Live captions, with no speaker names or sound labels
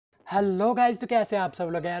Hello guys, तो कैसे आप सब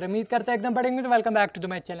लोग यार। उम्मीद करते हैं एकदम बढ़ेंगे। तो welcome back to the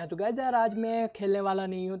my channel. तो गाइज यार, आज मैं खेलने वाला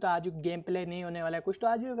नहीं हूँ, तो आज गेम प्ले नहीं होने वाला है कुछ। तो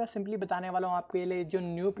आज मैं सिंपली बताने वाला हूँ आपके लिए, जो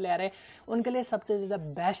न्यू प्लेयर है उनके लिए सबसे ज़्यादा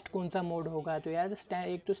बेस्ट कौन सा मोड होगा। तो यार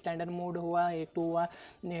एक तो स्टैंडर्ड मोड हुआ, एक तो हुआ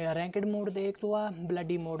रैंकेड मोड, एक तो हुआ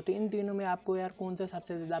ब्लडी मोड। तो इन तीनों में आपको यार कौन सा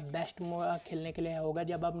सबसे ज़्यादा बेस्ट खेलने के लिए होगा।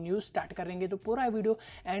 जब आप न्यूज़ स्टार्ट करेंगे तो पूरा वीडियो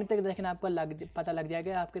एंड तक देखना, आपको पता लग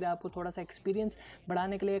जाएगा। आपको थोड़ा सा एक्सपीरियंस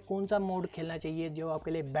बढ़ाने के लिए कौन सा मोड खेलना चाहिए जो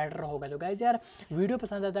आपके लिए बेटर होगा। तो गाइज यार, वीडियो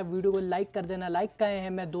पसंद आता है वीडियो को लाइक कर देना। लाइक कहे हैं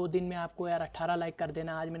मैं 2 दिन में आपको यार 18 लाइक कर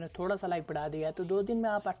देना। आज मैंने थोड़ा सा लाइक बढ़ा दिया है, तो 2 दिन में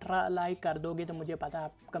आप 18 लाइक कर दोगे तो मुझे पता है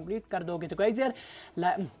आप कंप्लीट कर दोगे। तो गाइस यार,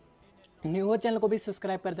 न्यू हो चैनल को भी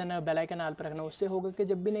सब्सक्राइब कर देना, बेल आइकन ऑल पर रखना। उससे होगा कि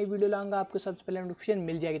जब भी नई वीडियो लाऊंगा आपको सबसे पहले नोटिफिकेशन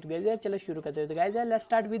मिल जाएगी। तो गाइस यार, चलो शुरू करते हैं। तो गाइस यार, let's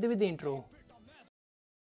start with intro.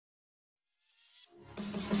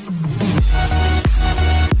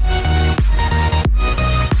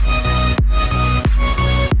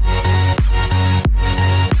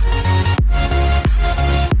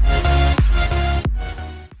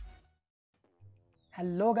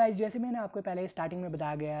 Hello guys, जैसे मैंने आपको पहले स्टार्टिंग में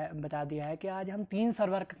बता दिया है कि आज हम 3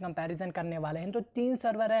 सर्वर का कंपैरिजन करने वाले हैं। तो 3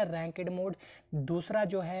 सर्वर है, रैंकेड मोड, दूसरा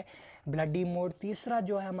जो है ब्लडी मोड, तीसरा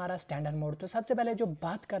जो है हमारा स्टैंडर्ड मोड। तो सबसे पहले जो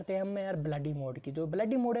बात करते हैं हम यार ब्लडी मोड की। तो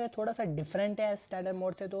ब्लडी मोड है थोड़ा सा डिफरेंट है स्टैंडर्ड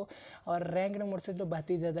मोड से, तो और रैंकेड मोड से तो बहुत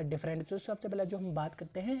ही ज़्यादा डिफरेंट है। तो सबसे पहले जो हम बात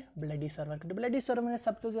करते हैं ब्लडी सर्वर की। तो ब्लडी सर्वर में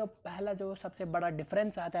सबसे जो पहला जो सबसे बड़ा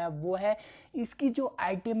डिफरेंस आता है वो है इसकी जो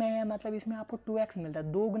आइटम है। मतलब इसमें आपको 2x मिलता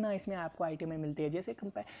है, 2 गुना इसमें आपको आइटमें मिलती है।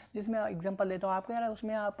 जिसमें एग्जांपल लेता हूँ आपको यार,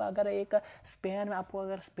 उसमें आप अगर एक स्पेयर में आपको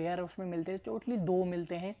अगर स्पेयर उसमें मिलते हैं, टोटली 2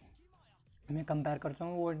 मिलते हैं। मैं कंपेयर करता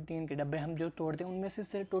हूँ, वो 3 के डब्बे हम जो तोड़ते हैं उनमें से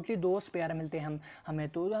सिर्फ टोटली 2 स्पेयर मिलते हैं हमें।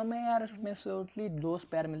 तो हमें यार उसमें टोटली 2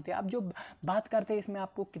 स्पेयर मिलते हैं। अब जो बात करते हैं इसमें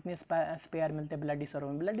आपको कितने स्पेयर मिलते हैं ब्लडी सर्वर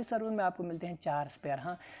में। ब्लडी सर्वर में आपको मिलते हैं 4 स्पेयर।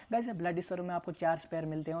 हाँ वैसे ब्लडी सर्वर में आपको 4 स्पेयर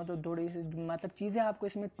मिलते हैं। तो थोड़ी सी मतलब चीज़ें आपको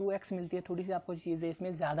इसमें 2x मिलती है, थोड़ी सी आपको चीज़ें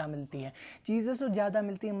इसमें ज़्यादा मिलती हैं। चीज़ें तो ज़्यादा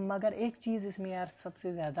मिलती हैं, मगर एक चीज़ इसमें यार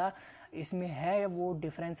सबसे ज़्यादा इसमें है वो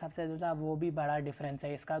डिफरेंस, सबसे ज़्यादा वो भी बड़ा डिफरेंस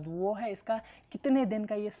है इसका। तो वो है इसका कितने दिन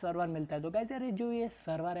का ये सर्वर मिलता है। तो गाइस यार, जो ये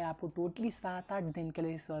सर्वर है आपको टोटली 7-8 दिन के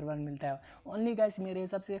लिए सर्वर मिलता है ओनली। गाइस मेरे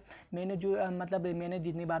हिसाब से मैंने जो मतलब मैंने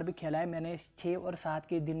जितनी बार भी खेला है, मैंने 6 और 7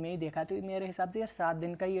 के दिन में ही देखा। तो मेरे हिसाब से यार 7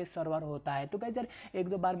 दिन का ये सर्वर होता है। तो गाइस यार,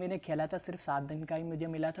 1-2 बार मैंने खेला था, सिर्फ 7 दिन का ही मुझे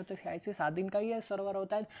मिला था। तो ऐसे 7 दिन का ही ये सर्वर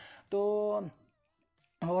होता है। तो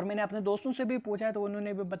और मैंने अपने दोस्तों से भी पूछा है, तो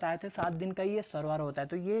उन्होंने भी बताया था 7 दिन का ये सर्वर होता है।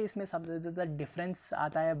 तो ये इसमें सबसे ज़्यादा डिफरेंस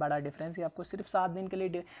आता है, बड़ा डिफरेंस। ये आपको सिर्फ 7 दिन के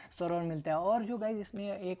लिए सर्वर मिलता है। और जो गाइस इसमें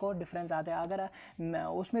एक और डिफरेंस आता है, अगर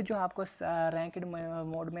उसमें जो आपको रैंकेड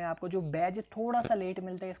मोड में आपको जो बैज थोड़ा सा लेट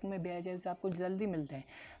मिलता है, इसमें बैजेस आपको जल्दी मिलते हैं।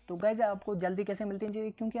 तो गाइस आपको जल्दी कैसे मिलती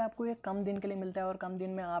हैं, क्योंकि आपको ये कम दिन के लिए मिलता है, और कम दिन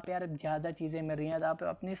में आप यार ज़्यादा चीज़ें मिल रही हैं। तो आप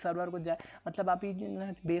अपने सर्वर को मतलब आप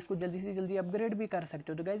बेस को जल्दी से जल्दी अपग्रेड भी कर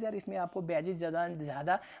सकते हो। तो गाइस यार, इसमें आपको बैजेस ज़्यादा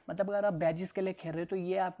मतलब अगर आप बैजेस के लिए खेल रहे हो तो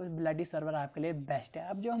ये आप ब्लडी सर्वर आपके लिए बेस्ट है।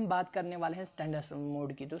 अब जो हम बात करने वाले हैं स्टैंडर्ड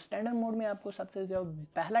मोड की। तो स्टैंडर्ड मोड में आपको सबसे जो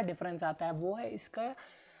पहला डिफरेंस आता है वो है इसका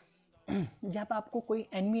जब आपको कोई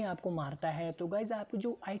एनिमी आपको मारता है तो गाइज आपकी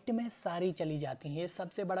जो आइटम है सारी चली जाती हैं। ये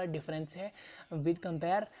सबसे बड़ा डिफरेंस है विद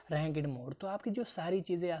कंपेयर रैंकेड मोड। तो आपकी जो सारी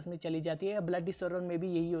चीज़ें उसमें चली जाती है। ब्लडी सर्वर में भी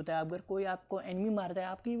यही होता है, अगर कोई आपको एनिमी मारता है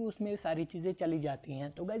आपकी उसमें सारी चीज़ें चली जाती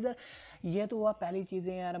हैं। तो गाइज यार, ये तो हुआ पहली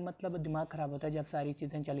चीज़ें यार, मतलब दिमाग ख़राब होता है जब सारी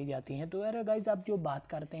चीज़ें चली जाती हैं। तो यार गाइज, आप जो बात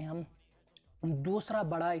करते हैं हम दूसरा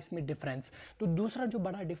बड़ा इसमें डिफरेंस, तो दूसरा जो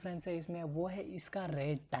बड़ा डिफरेंस है इसमें वो है इसका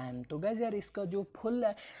रेड टाइम। तो गैस यार, इसका जो फुल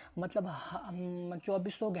है मतलब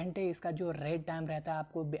 2400 घंटे इसका जो रेड टाइम रहता है।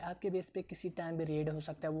 आपके बेस पे किसी टाइम भी रेड हो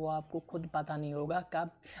सकता है, वो आपको खुद पता नहीं होगा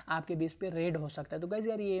कब आपके बेस पे रेड हो सकता है। तो गैस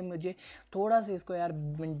यार, ये मुझे थोड़ा सा इसको यार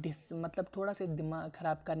मतलब थोड़ा सा दिमाग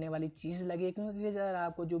ख़राब करने वाली चीज़ लगी, क्योंकि यार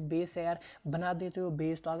आपको जो बेस है यार बना देते हो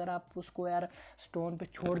बेस, तो अगर आप उसको यार स्टोन पे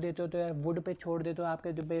छोड़ देते हो, तो यार वुड पे छोड़ देते हो,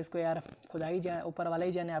 आपके जो बेस को यार खुदा ही जाए, ऊपर वाला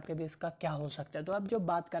ही जाने आपके बेस का क्या हो सकता है। तो अब जो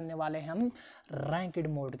बात करने वाले हैं हम रैंकेड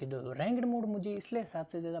मोड की। दो रैंकेड मोड मुझे इसलिए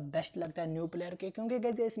सबसे ज़्यादा बेस्ट लगता है न्यू प्लेयर के, क्योंकि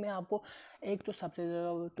कैसे इसमें आपको एक तो सबसे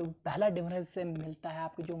ज़्यादा तो पहला डिफरेंस से मिलता है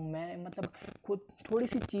आपकी जो मैं मतलब खुद थोड़ी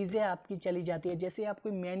सी चीज़ें आपकी चली जाती है। जैसे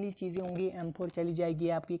आपको मैनली चीज़ें होंगी, M4 चली जाएगी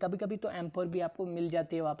आपकी, कभी कभी तो M4 भी आपको मिल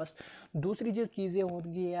जाती है वापस। दूसरी जो चीज़ें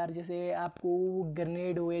होंगी यार, जैसे आपको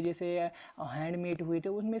ग्रेनेड हुए, जैसे हैंडमेड हुए,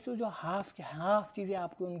 तो उसमें से जो हाफ चीज़ें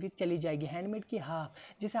आपको उनकी चली जाएगी, हैंडमेड की हाफ।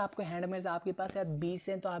 जैसे आपको हैंडमेड आपके पास यार 20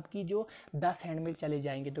 हैं, तो आपकी जो 10 हैंडमेड चले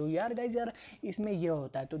जाएंगे। तो यार गाइज यार, इसमें ये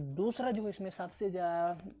होता है। तो दूसरा जो इसमें सबसे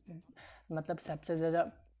ज़्यादा मतलब सबसे ज़्यादा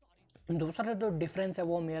दूसरा जो डिफरेंस है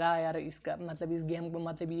वो मेरा यार इसका मतलब इस गेम को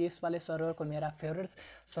मतलब ये इस वाले सर्वर को मेरा फेवरेट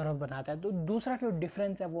सर्वर बनाता है। तो दूसरा जो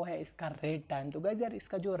डिफरेंस है वो है इसका रेड टाइम। तो गाइस यार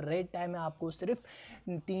इसका जो रेड टाइम है आपको सिर्फ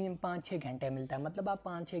 3-5-6 घंटे मिलता है, मतलब आप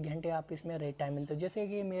 5-6 घंटे आप इसमें रेड टाइम मिलता है। जैसे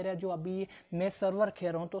कि मेरा जो अभी मैं सर्वर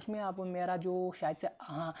खेल रहा हूँ तो उसमें आप मेरा जो शायद से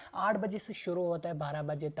 8 बजे से शुरू होता है 12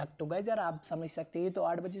 बजे तक। तो गाइस यार आप समझ सकते हैं, तो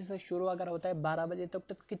 8 बजे से शुरू अगर होता है 12 बजे तक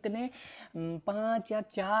तो कितने 5 या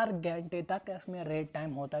 4 घंटे तक इसमें रेड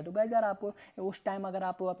टाइम होता है। तो गाइस यार आप उस टाइम अगर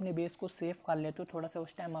आप अपने बेस को सेव कर लेते हो थोड़ा सा,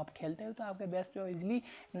 उस टाइम आप खेलते हो तो आपके बेस जो इजीली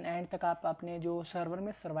एंड तक आप अपने जो सर्वर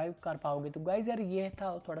में सर्वाइव कर पाओगे। तो गाइस यार ये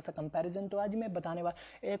था थोड़ा सा कंपैरिजन। तो आज मैं बताने वाला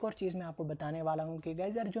एक और चीज़ मैं आपको बताने वाला हूँ कि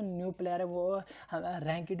गाइस यार जो न्यू प्लेयर है वो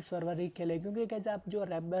रैंकेड सर्वर ही खेले, क्योंकि गाइस आप जो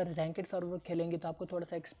रैंकेड सर्वर खेलेंगे तो आपको थोड़ा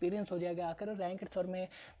सा एक्सपीरियंस हो जाएगा। आकर रैंकेड सर्वर में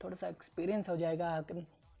थोड़ा सा एक्सपीरियंस हो जाएगा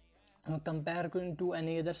compare to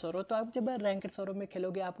any other server. तो आप जब रैंकेड सर्वर में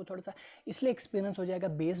खेलोगे आपको थोड़ा सा इसलिए एक्सपीरियंस हो जाएगा,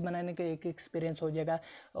 बेस बनाने का एक एक्सपीरियंस हो जाएगा,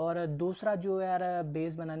 और दूसरा जो यार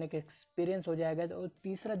बेस बनाने का एक्सपीरियंस हो जाएगा। तो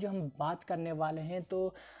तीसरा जो हम बात करने वाले हैं,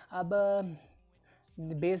 तो अब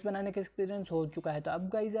बेस बनाने का एक्सपीरियंस हो चुका है। तो अब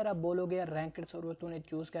गाइस यार आप बोलोगे यार रैंकेड सर्वर तूने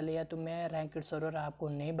चूज़ कर लिया, तो मैं रैंकेड सर्वर आपको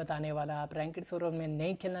नहीं बताने वाला। आप रैंकेड सर्वर में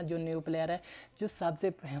नहीं खेलना जो न्यू प्लेयर है, जो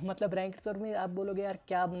सबसे मतलब रैंकेड सर्वर में आप बोलोगे यार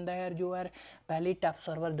क्या बंदा है यार जो यार पहले टफ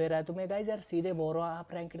सर्वर दे रहा है। तो मैं गाइस यार सीधे बोल रहा हूँ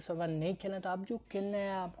आप रैंकेड सर्वर नहीं खेलना। तो आप जो खेलना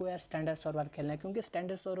है आपको यार स्टैंडर्ड सर्वर खेलना है, क्योंकि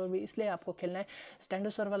स्टैंडर्ड सर्वर भी इसलिए आपको खेलना है,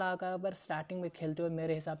 स्टैंडर्ड सर्वर आकर स्टार्टिंग में खेलते हो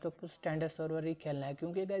मेरे हिसाब से तो स्टैंडर्ड सर्वर ही खेलना है।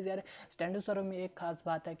 क्योंकि गाइस यार स्टैंडर्ड सर्वर में एक खास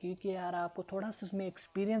बात है क्योंकि यार आपको थोड़ा सा उसमें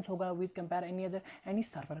एक्सपीरियंस होगा विद कंपेयर एनी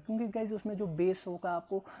सर्वर। क्योंकि गाइस उसमें जो बेस होगा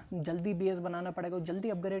आपको जल्दी बेस बनाना पड़ेगा, जल्दी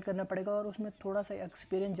अपग्रेड करना पड़ेगा, और उसमें थोड़ा सा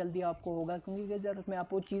एक्सपीरियंस जल्दी आपको होगा। क्योंकि गाइस यार उसमें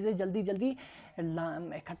आपको चीज़ें जल्दी जल्दी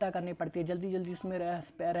इकट्ठा करनी पड़ती है, जल्दी जल्दी उसमें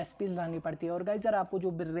रेसिपीज लानी पड़ती है। और गाइस यार आपको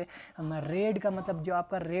जो रेड का मतलब जो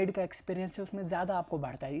आपका रेड का एक्सपीरियंस है उसमें ज़्यादा आपको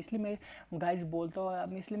बढ़ता है। इसलिए मैं गाइस बोलता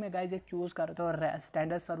हूँ, इसलिए मैं गाइस एक चूज़ करता हूँ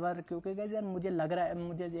स्टैंडर्ड सर्वर। क्योंकि गाइस यार मुझे लग रहा है,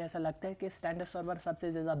 मुझे ऐसा लगता है कि स्टैंडर्ड सर्वर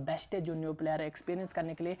सबसे ज़्यादा बेस्ट है जो न्यू प्लेयर एक्सपीरियंस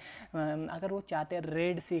करने के लिए। अगर वो चाहते हैं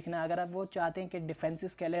रेड सीखना, अगर आप वो चाहते हैं कि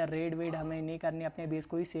डिफेंसिस खेले, रेड वेड हमें नहीं करनी, अपने बेस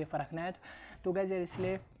को ही सेफ रखना है, तो गाइस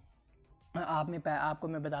इसलिए आपको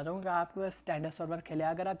मैं बताता हूँ कि आप स्टैंडर्ड सर्वर खेले।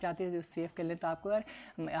 अगर आप चाहते हैं सेफ खेलें तो आपको यार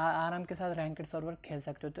आराम के साथ रैंकेड सर्वर खेल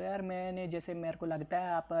सकते हो। तो यार मैंने जैसे मेरे को लगता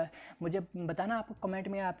है, आप मुझे बताना आपको कमेंट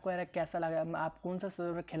में आपको यार कैसा लगा, आप कौन सा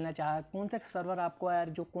सर्वर खेलना कौन सा सर्वर आपको यार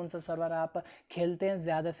जो कौन सा सर्वर आप खेलते हैं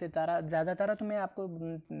ज़्यादातर। तो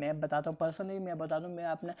मैं बताता हूँ पर्सनली, मैं बताता हूँ मैं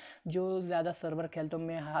अपना जो ज़्यादा सर्वर खेलता हूँ,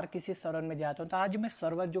 मैं हर किसी सर्वर में जाता हूँ। तो आज मैं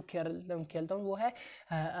सर्वर जो खेलता हूँ वो है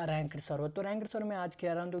रैंकेड सर्वर। तो रैंकेड सर्वर में आज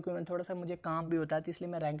खेल रहा हूँ तो क्योंकि थोड़ा सा मुझे काम भी होता है, तो इसलिए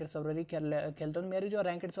मैं रैंकेड सर्वर ही खेलता हूँ। मेरी जो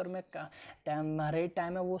रैंकेड सर्वर में रेड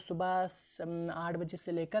टाइम है वो सुबह 8 बजे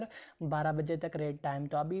से लेकर 12 बजे तक रेड टाइम।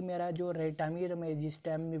 तो अभी मेरा जो रेड टाइम है, तो मैं जिस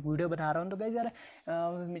टाइम में वीडियो बना रहा हूँ, तो गाइस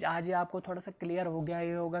यार आज आपको थोड़ा सा क्लियर हो गया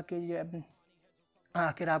ये होगा कि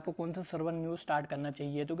आखिर आपको कौन सा सर्वर न्यू स्टार्ट करना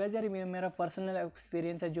चाहिए। तो गाइस यार मेरा पर्सनल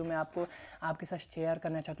एक्सपीरियंस है जो मैं आपको आपके साथ शेयर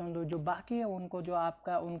करना चाहता हूँ। तो जो बाकी है उनको जो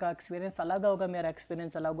उनका एक्सपीरियंस अलग होगा, मेरा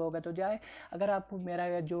एक्सपीरियंस अलग होगा। तो जाए अगर आपको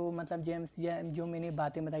मेरा जो मतलब जो मैंने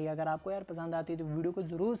बातें बताई अगर आपको यार पसंद आती है तो वीडियो को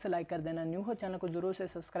ज़रूर से लाइक कर देना, न्यू हो चैनल को ज़रूर से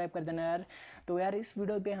सब्सक्राइब कर देना यार। तो यार इस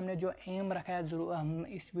वीडियो पर हमने जो एम रखा है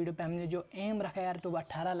इस वीडियो पर हमने जो एम रखा है यार, तो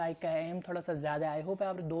 18 लाइक का है। एम थोड़ा सा ज़्यादा है, आई होप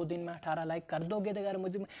आप 2 दिन में 18 लाइक कर दोगे। तो यार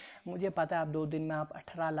मुझे पता है आप 2 दिन में आप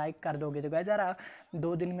 18 लाइक कर दोगे। तो गाइस यार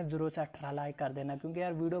 2 दिन में ज़रूर से 18 लाइक कर देना, क्योंकि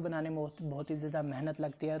यार वीडियो बनाने में बहुत ही ज़्यादा मेहनत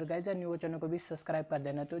लगती है। और गाइस यार न्यू चैनल को भी सब्सक्राइब कर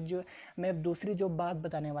देना। तो जो मैं दूसरी जो बात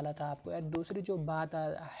बताने वाला था आपको यार, दूसरी जो बात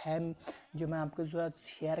है जो मैं आपके साथ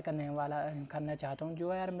शेयर करना चाहता हूँ,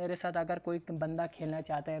 जो यार मेरे साथ अगर कोई बंदा खेलना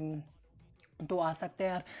चाहता है तो आ सकते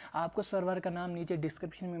हैं यार। आपको सर्वर का नाम नीचे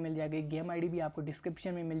डिस्क्रिप्शन में मिल जाएगी, गेम आईडी भी आपको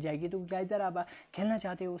डिस्क्रिप्शन में मिल जाएगी। तो गाइस यार आप खेलना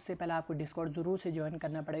चाहते हो उससे पहले आपको डिस्कॉर्ड ज़रूर से ज्वाइन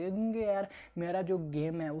करना पड़ेगा, क्योंकि यार मेरा जो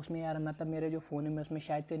गेम है उसमें यार मतलब मेरे जो फ़ोन है उसमें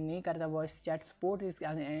शायद से नहीं करता voice chat support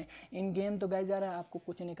in game. तो गाइस यार आपको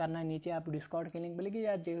कुछ नहीं करना है, नीचे आप डिस्कॉर्ड की लिंक मिलेगी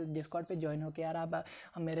यार, डिस्कॉर्ड पर ज्वाइन होकर यार आप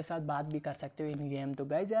मेरे साथ बात भी कर सकते हो इन गेम। तो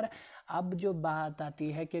गाइस यार अब जो बात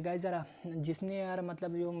आती है कि गाइस यार जिसने यार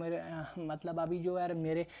मतलब जो मेरे मतलब अभी जो यार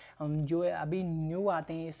मेरे जो अभी न्यू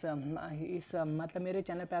आते हैं इस मतलब मेरे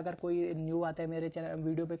चैनल पे अगर कोई न्यू आता है, मेरे चैनल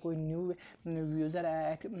वीडियो पे कोई न्यू यूज़र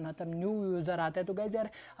मतलब न्यू यूज़र आता है, तो गाइस यार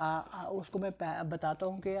उसको मैं बताता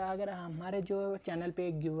हूँ कि अगर हमारे जो चैनल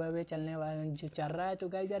पे गिव अवे चल रहा है, तो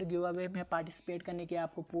गाइस यार गिव अवे में पार्टिसिपेट करने के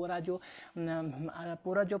आपको पूरा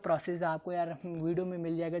जो प्रोसेस है आपको यार वीडियो में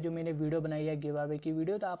मिल जाएगा। जो मैंने वीडियो बनाई है गिव अवे की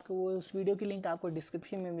वीडियो, तो आपको वो उस वीडियो की लिंक आपको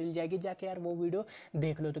डिस्क्रिप्शन में मिल जाएगी, जाके यार वो वीडियो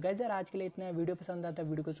देख लो। तो गाइस यार आज के लिए इतना, वीडियो पसंद आता है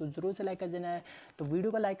वीडियो को जरूर से लाइक कर देना। देना है। तो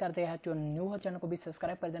वीडियो को लाइक करते हैं, जो न्यू हो चैनल को भी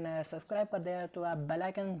सब्सक्राइब कर देना है। सब्सक्राइब कर दिया तो आप बेल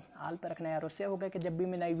आइकन ऑल पर रखना है यार, उससे होगा कि जब भी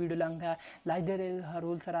मैं नई वीडियो लाऊंगा लाइक दे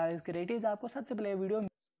रूल्स क्रिएटिव आपको सबसे पहले वीडियो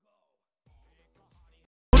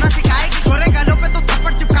सिखाएगी, गोरे गालों पे तो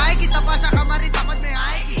थप्पड़ चिपकाएगी, तमाशा हमारी समझ में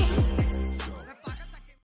आएगी।